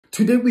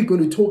Today we're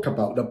going to talk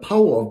about the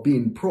power of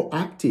being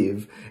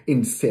proactive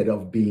instead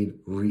of being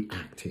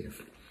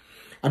reactive.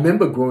 I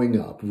remember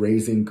growing up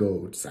raising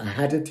goats. I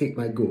had to take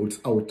my goats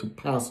out to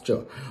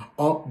pasture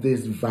up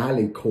this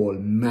valley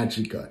called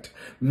Magigut.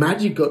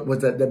 Magigut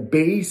was at the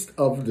base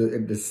of the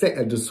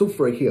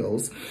Sufra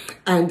Hills,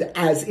 and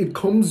as it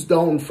comes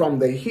down from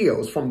the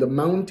hills, from the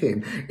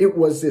mountain, it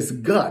was this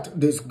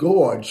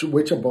gorge,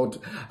 which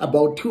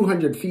about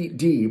 200 feet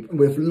deep,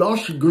 with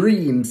lush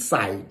green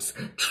sides,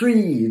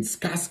 trees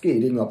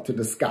cascading up to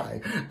the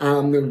sky,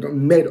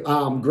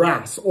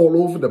 grass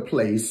all over the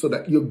place so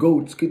that your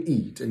goats could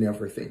eat and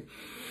everything.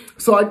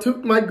 So I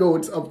took my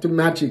goats up to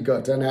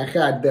Magigut and I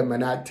had them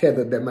and I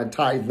tethered them and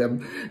tied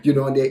them,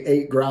 and they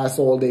ate grass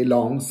all day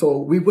long. So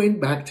we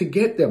went back to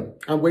get them.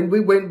 And when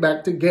we went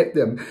back to get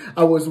them,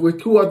 I was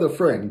with two other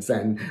friends.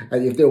 And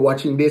if they're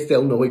watching this,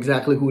 they'll know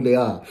exactly who they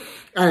are.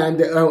 And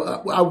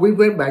we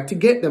went back to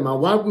get them.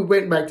 And while we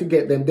went back to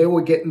get them, they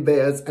were getting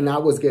theirs and I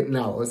was getting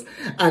ours.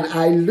 And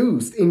I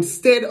loosed.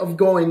 Instead of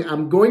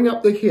I'm going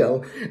up the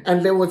hill,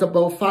 and there was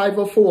about 5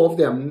 or 4 of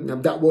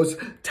them that was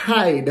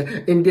tied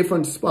in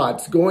different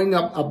spots, going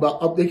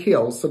up the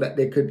hill so that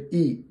they could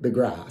eat the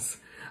grass.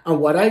 And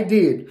what I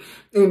did,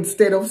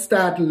 instead of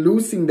start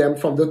loosing them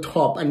from the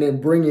top and then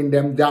bringing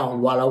them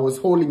down while I was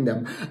holding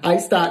them, I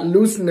start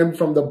loosening them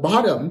from the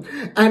bottom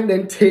and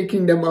then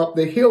taking them up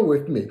the hill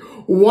with me.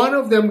 One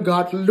of them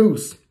got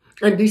loose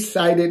and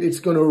decided it's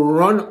going to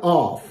run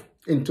off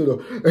into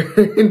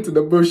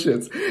the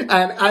bushes.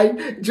 And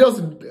I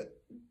just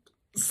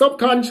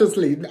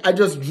subconsciously, I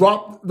just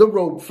dropped the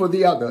rope for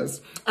the others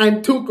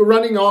and took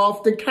running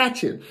off to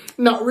catch it,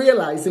 not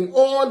realizing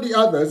all the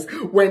others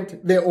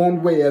went their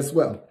own way as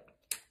well.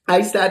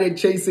 I started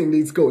chasing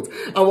these goats.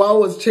 And while I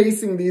was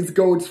chasing these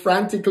goats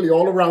frantically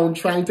all around,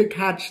 trying to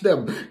catch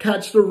the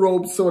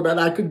rope so that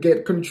I could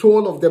get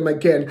control of them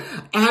again,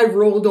 I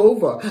rolled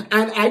over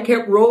and I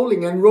kept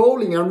rolling and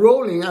rolling and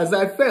rolling as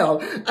I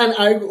fell. And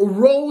I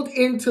rolled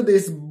into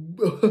this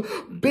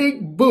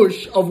big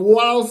bush of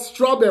wild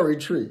strawberry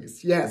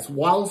trees. Yes,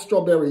 wild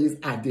strawberries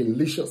are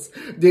delicious.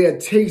 They are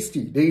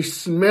tasty. They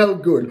smell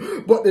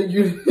good. But the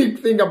unique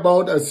thing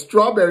about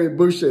strawberry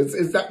bushes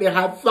is that they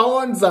have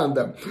thorns on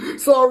them.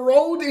 So I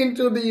rolled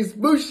into these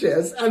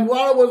bushes, and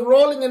while I was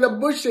rolling in the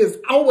bushes,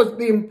 I was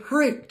being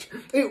pricked.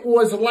 It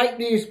was like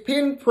these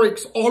pin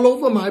pricks all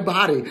over my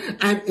body,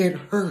 and it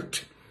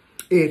hurt.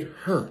 It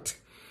hurt.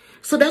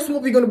 So that's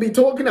what we're going to be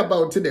talking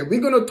about today.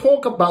 We're going to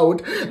talk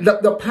about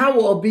the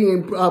power of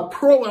being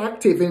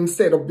proactive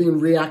instead of being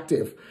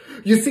reactive.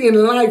 You see, in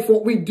life,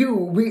 what we do,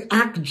 we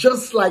act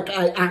just like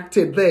I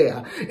acted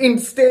there.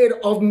 Instead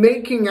of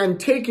making and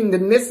taking the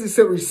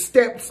necessary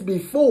steps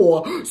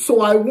before, so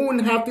I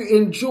won't have to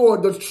endure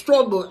the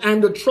struggle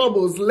and the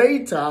troubles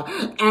later,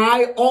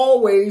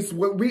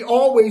 we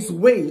always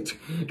wait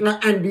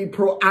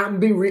and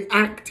be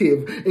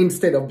reactive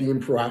instead of being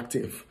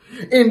proactive.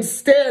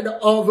 Instead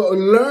of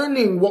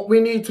learning what we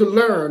need to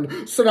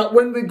learn so that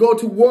when we go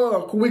to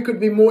work, we could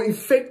be more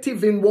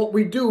effective in what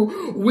we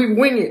do, we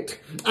wing it.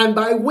 And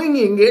by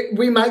winging it,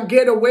 we might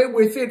get away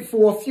with it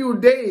for a few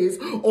days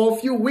or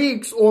a few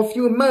weeks or a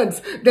few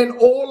months. Then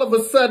all of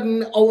a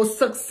sudden, our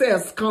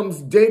success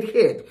comes dead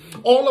hit.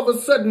 All of a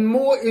sudden,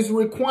 more is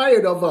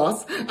required of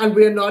us and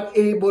we're not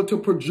able to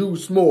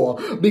produce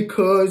more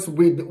because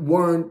we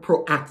weren't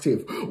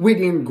proactive. We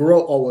didn't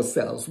grow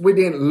ourselves. We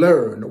didn't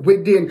learn. We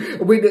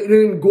didn't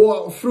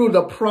go through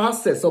the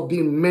process of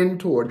being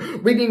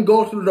mentored. We didn't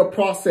go through the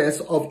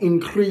process of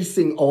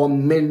increasing our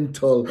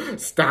mental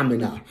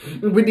stamina.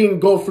 We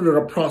didn't go through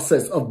the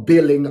process of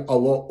building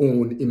our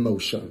own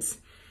emotions.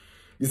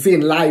 You see,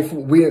 in life,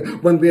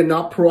 when we're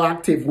not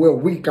proactive, we're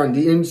weak on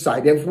the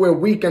inside. If we're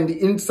weak on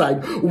the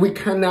inside, we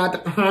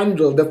cannot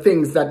handle the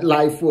things that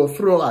life will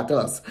throw at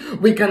us.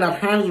 We cannot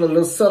handle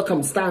the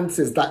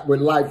circumstances that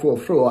life will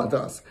throw at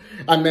us.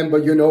 I remember,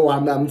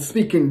 I'm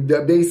speaking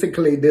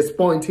basically this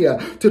point here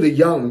to the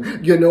young.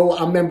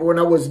 I remember when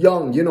I was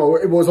young,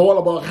 it was all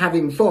about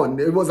having fun.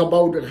 It was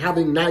about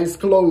having nice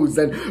clothes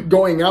and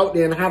going out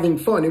there and having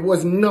fun. It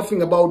was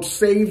nothing about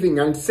saving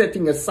and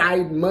setting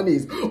aside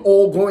monies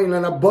or going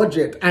on a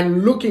budget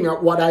and looking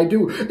at what I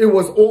do. It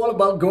was all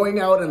about going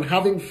out and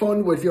having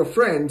fun with your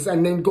friends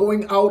and then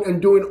going out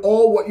and doing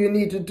all what you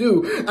need to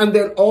do. And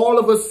then all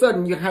of a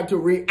sudden you had to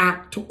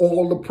react to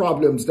all the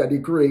problems that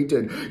it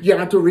created. You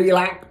had to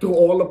react to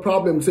all the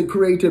problems it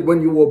created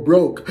when you were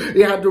broke.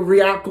 You had to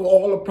react to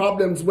all the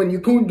problems when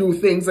you couldn't do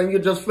things and you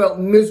just felt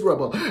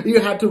miserable.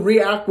 You had to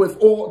react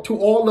to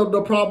all of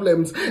the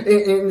problems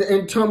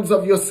in terms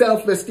of your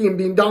self-esteem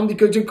being down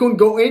because you couldn't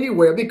go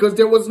anywhere because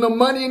there was no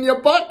money in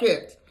your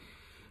pocket.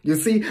 You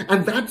see,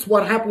 and that's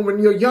what happens when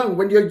you're young.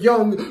 When you're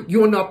young,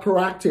 you're not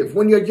proactive.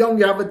 When you're young,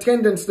 you have a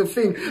tendency to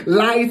think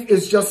life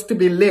is just to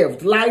be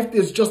lived. Life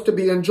is just to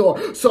be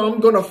enjoyed. So I'm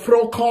going to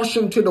throw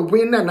caution to the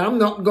wind and I'm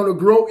not going to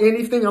grow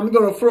anything. I'm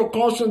going to throw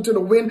caution to the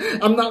wind.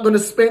 I'm not going to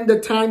spend the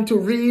time to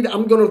read.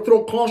 I'm going to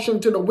throw caution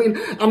to the wind.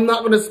 I'm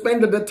not going to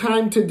spend the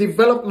time to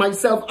develop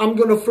myself. I'm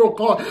going to throw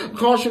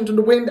caution to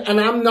the wind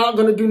and I'm not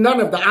going to do none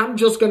of that. I'm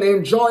just going to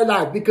enjoy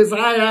life because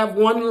I have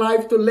one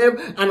life to live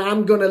and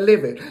I'm going to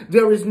live it.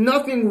 There is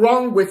nothing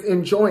wrong with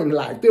enjoying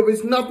life. There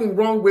is nothing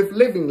wrong with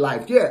living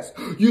life. Yes,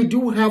 you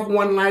do have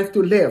one life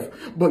to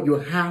live, but you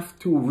have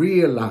to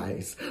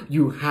realize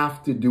you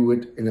have to do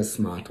it in a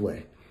smart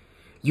way.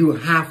 You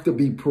have to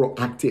be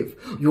proactive.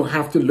 You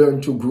have to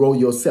learn to grow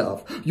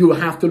yourself. You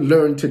have to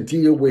learn to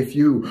deal with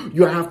you.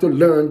 You have to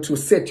learn to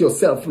set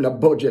yourself in a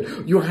budget.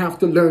 You have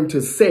to learn to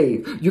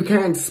save. You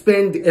can't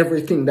spend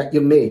everything that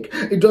you make.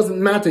 It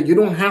doesn't matter. You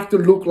don't have to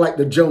look like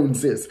the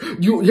Joneses.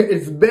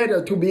 It's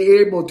better to be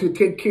able to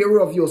take care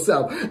of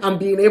yourself and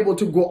being able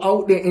to go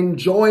out there and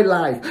enjoy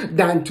life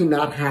than to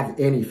not have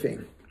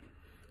anything.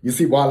 You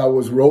see, while I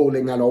was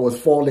rolling and I was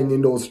falling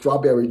in those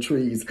strawberry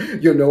trees,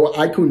 you know,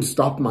 I couldn't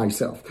stop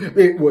myself.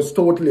 It was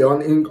totally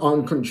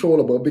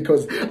uncontrollable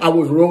because I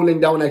was rolling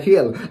down a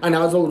hill. And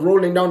as I was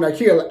rolling down a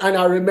hill, and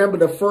I remember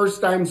the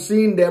first time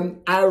seeing them,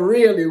 I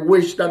really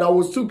wished that I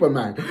was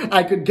Superman.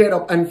 I could get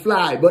up and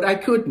fly, but I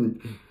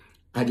couldn't.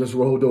 I just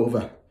rolled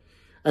over.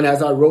 And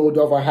as I rolled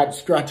over, I had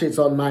scratches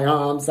on my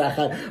arms. I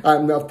had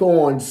the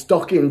thorns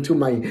stuck into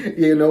my,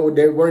 you know,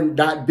 they weren't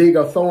that big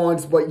of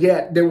thorns, but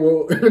yet they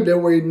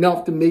were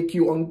enough to make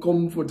you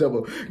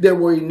uncomfortable. They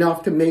were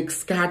enough to make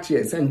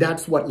scratches. And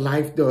that's what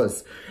life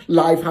does.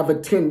 Life have a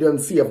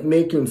tendency of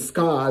making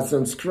scars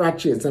and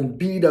scratches and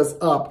beat us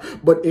up.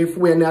 But if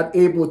we're not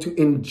able to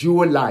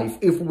endure life,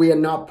 if we're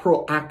not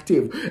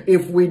proactive,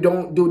 if we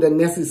don't do the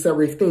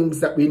necessary things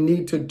that we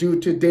need to do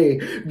today,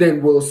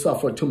 then we'll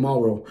suffer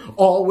tomorrow.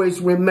 Always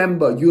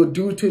remember, you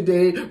do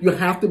today, you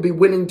have to be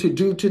willing to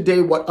do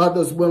today what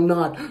others will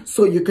not,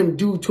 so you can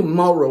do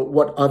tomorrow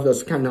what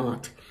others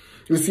cannot.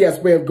 You see, as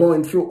we're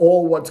going through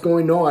all what's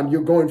going on,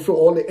 you're going through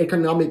all the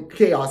economic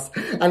chaos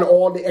and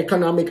all the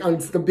economic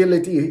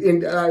instability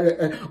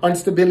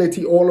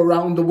all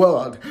around the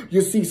world.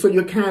 You see, so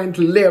you can't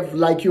live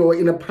like you're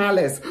in a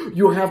palace.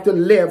 You have to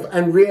live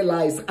and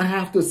realize, I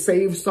have to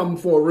save some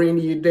for a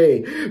rainy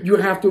day. You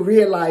have to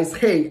realize,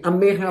 hey, I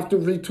may have to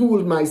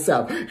retool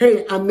myself.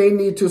 Hey, I may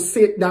need to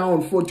sit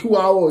down for 2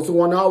 hours,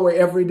 1 hour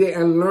every day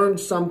and learn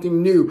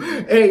something new.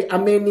 Hey, I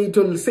may need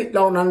to sit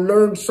down and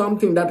learn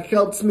something that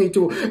helps me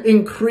to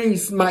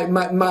increase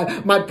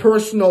my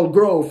personal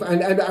growth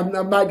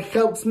and might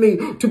helps me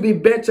to be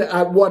better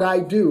at what I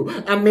do.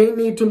 I may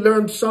need to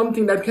learn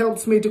something that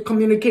helps me to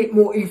communicate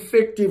more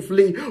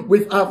effectively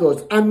with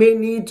others. I may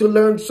need to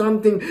learn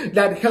something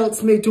that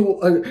helps me to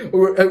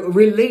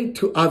relate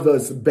to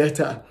others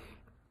better.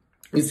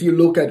 Is you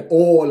look at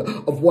all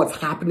of what's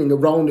happening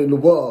around in the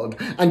world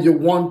and you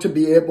want to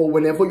be able,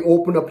 whenever you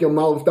open up your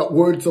mouth, that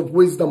words of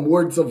wisdom,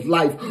 words of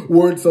life,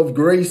 words of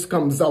grace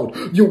comes out.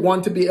 You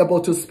want to be able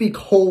to speak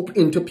hope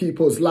into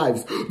people's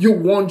lives. You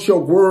want your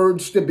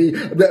words to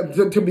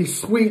be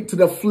sweet to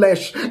the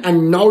flesh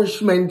and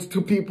nourishment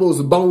to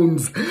people's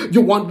bones.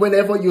 You want,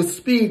 whenever you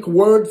speak,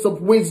 words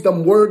of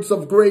wisdom, words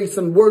of grace,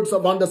 and words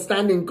of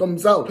understanding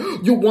comes out.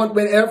 You want,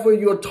 whenever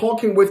you're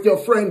talking with your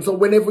friends or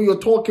whenever you're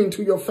talking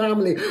to your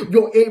family,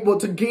 you're able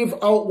to give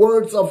out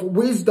words of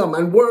wisdom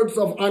and words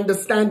of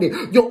understanding.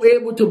 You're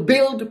able to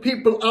build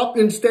people up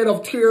instead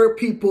of tear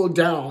people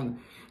down.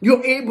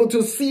 You're able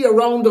to see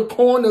around the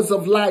corners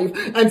of life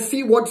and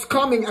see what's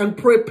coming and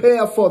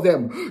prepare for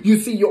them. You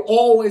see, you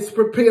always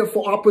prepare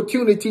for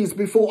opportunities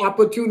before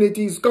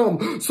opportunities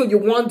come. So you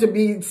want to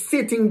be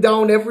sitting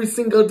down every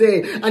single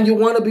day and you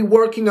want to be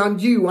working on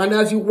you. And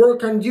as you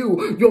work on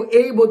you, you're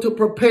able to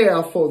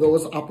prepare for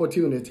those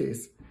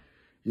opportunities.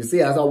 You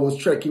see, as I was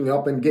trekking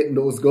up and getting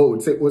those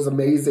goats, it was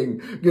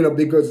amazing, you know,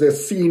 because the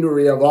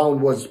scenery around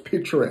was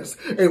picturesque.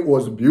 It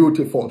was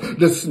beautiful.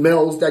 The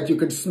smells that you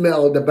could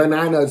smell, the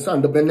bananas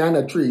on the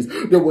banana trees.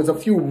 There was a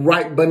few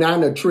ripe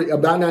banana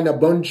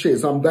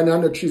bunches on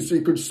banana trees, so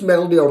you could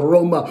smell the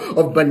aroma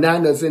of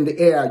bananas in the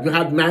air. You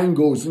had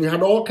mangoes and you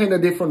had all kind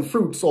of different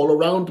fruits all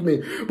around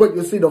me. But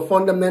you see, the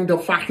fundamental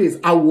fact is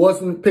I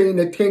wasn't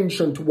paying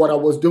attention to what I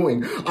was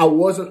doing. I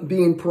wasn't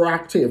being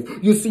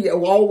proactive. You see,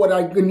 all what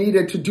I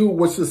needed to do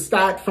was to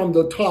start from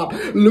the top,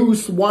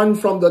 loose one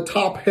from the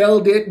top,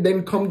 held it,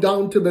 then come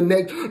down to the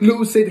neck,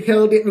 loose it,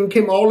 held it, and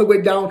came all the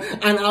way down,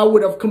 and I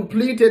would have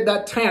completed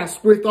that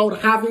task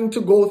without having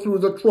to go through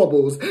the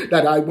troubles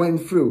that I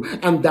went through.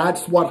 And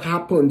that's what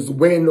happens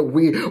when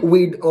we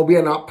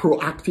are not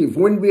proactive.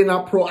 When we're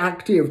not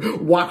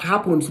proactive, what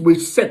happens? We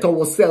set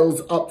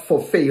ourselves up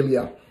for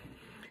failure.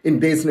 In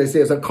business,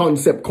 there's a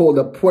concept called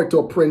the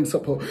Pareto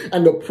principle.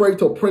 And the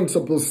Pareto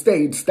principle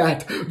states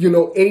that,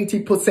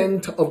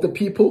 80% of the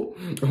people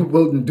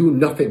will do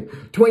nothing.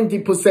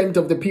 20%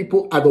 of the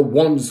people are the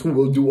ones who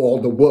will do all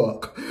the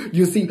work.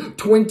 You see,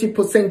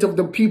 20% of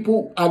the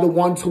people are the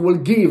ones who will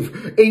give.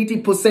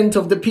 80%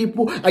 of the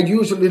people are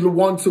usually the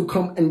ones who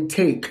come and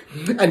take.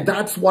 And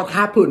that's what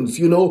happens,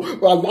 A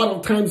lot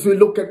of times we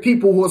look at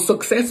people who are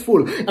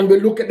successful and we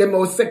look at them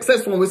who are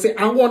successful and we say,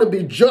 I want to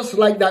be just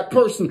like that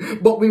person,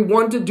 but we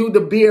want to do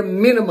the bare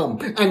minimum.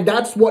 And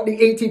that's what the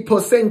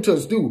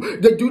 80%ers do.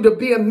 They do the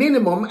bare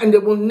minimum and they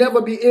will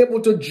never be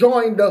able to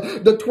join the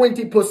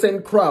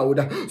 20%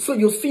 crowd. So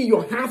you see,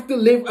 you have to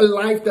live a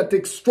life that's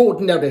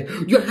extraordinary.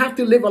 You have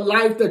to live a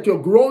life that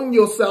you're growing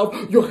yourself.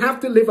 You have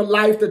to live a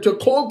life that you're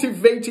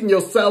cultivating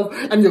yourself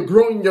and you're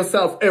growing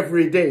yourself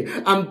every day.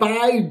 And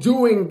by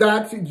doing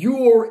that,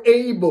 you are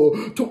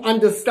able to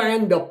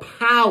understand the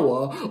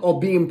power of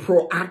being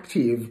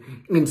proactive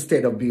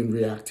instead of being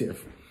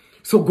reactive.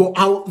 So go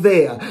out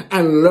there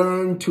and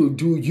learn to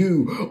do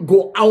you.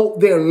 Go out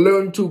there and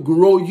learn to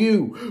grow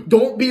you.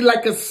 Don't be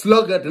like a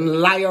sluggard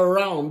and lie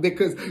around,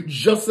 because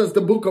just as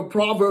the book of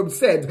Proverbs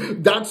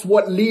said, that's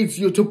what leads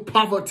you to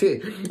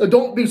poverty.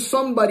 Don't be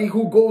somebody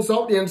who goes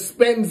out there and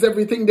spends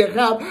everything they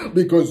have,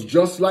 because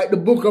just like the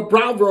book of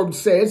Proverbs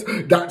says,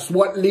 that's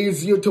what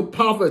leads you to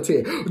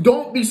poverty.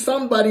 Don't be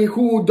somebody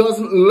who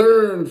doesn't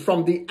learn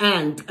from the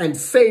ant and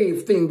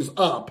save things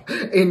up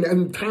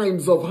in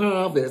times of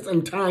harvest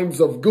and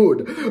times of good,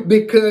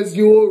 because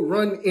you'll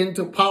run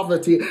into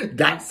poverty.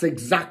 That's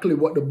exactly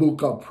what the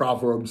book of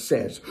Proverbs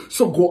says.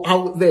 So go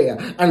out there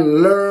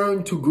and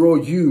learn to grow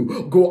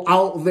you. Go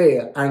out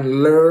there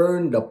and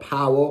learn the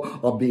power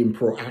of being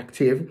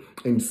proactive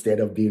instead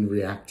of being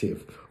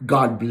reactive.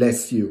 God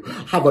bless you.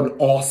 Have an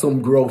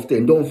awesome growth day.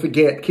 And don't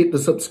forget, hit the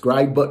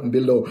subscribe button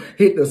below.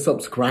 Hit the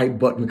subscribe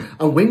button.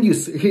 And when you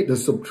hit the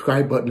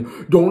subscribe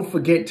button, don't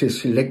forget to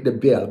select the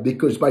bell,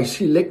 because by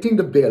selecting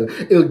the bell,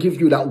 it'll give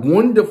you that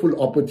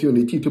wonderful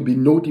opportunity to be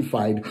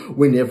notified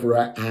whenever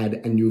I add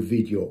a new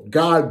video.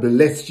 God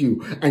bless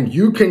you, and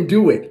you can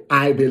do it.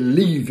 I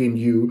believe in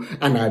you,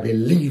 and I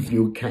believe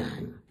you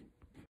can.